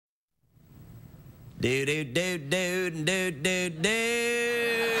Do do do do do do do.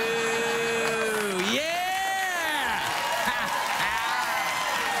 Yeah!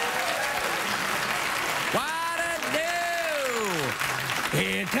 What a do!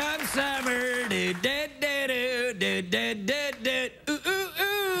 Here comes summer. Do do do do do do do do. Ooh ooh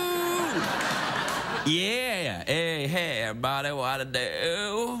ooh. Yeah. Hey everybody, what a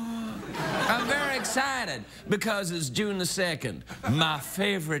do? I'm very excited because it's June the 2nd, my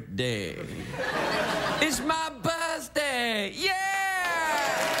favorite day. It's my birthday! Yeah!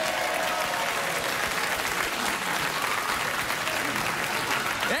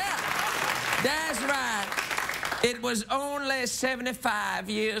 Yeah, that's right. It was only 75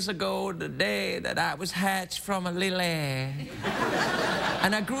 years ago today that I was hatched from a little egg.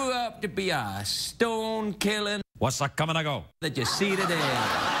 And I grew up to be a stone-killing... What's that coming to go? ...that you see today.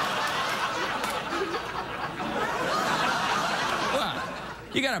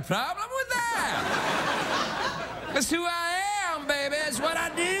 You got a problem with that? That's who I am, baby. That's what I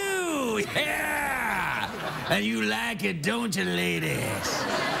do. Yeah. And you like it, don't you, ladies?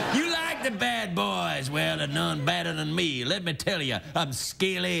 You like the bad boys. Well, there's none better than me. Let me tell you, I'm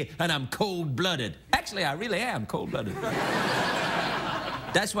scaly and I'm cold-blooded. Actually, I really am cold-blooded.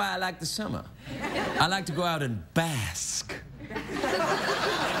 That's why I like the summer. I like to go out and bask.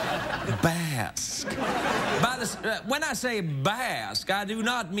 Bask. When I say Basque, I do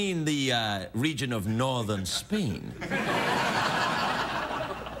not mean the region of northern Spain,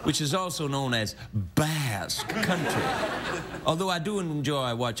 which is also known as Basque country. Although I do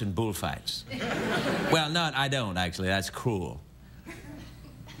enjoy watching bullfights. Well, I don't, actually. That's cruel.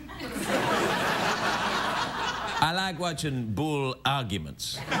 I like watching bull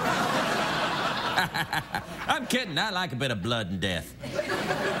arguments. I'm kidding. I like a bit of blood and death.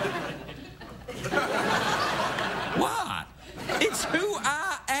 What? It's who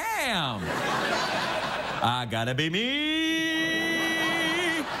I am. I gotta be me.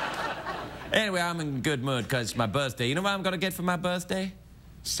 Anyway, I'm in good mood because it's my birthday. You know what I'm gonna get for my birthday?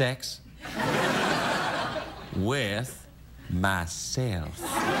 Sex. With myself.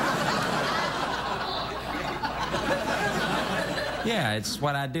 Yeah, it's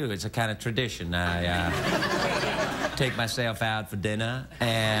what I do. It's a kind of tradition. I take myself out for dinner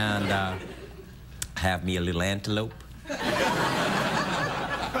and have me a little antelope.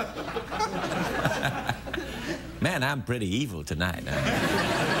 Man, I'm pretty evil tonight.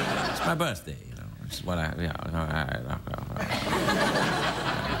 It's my birthday, you know. It's what I...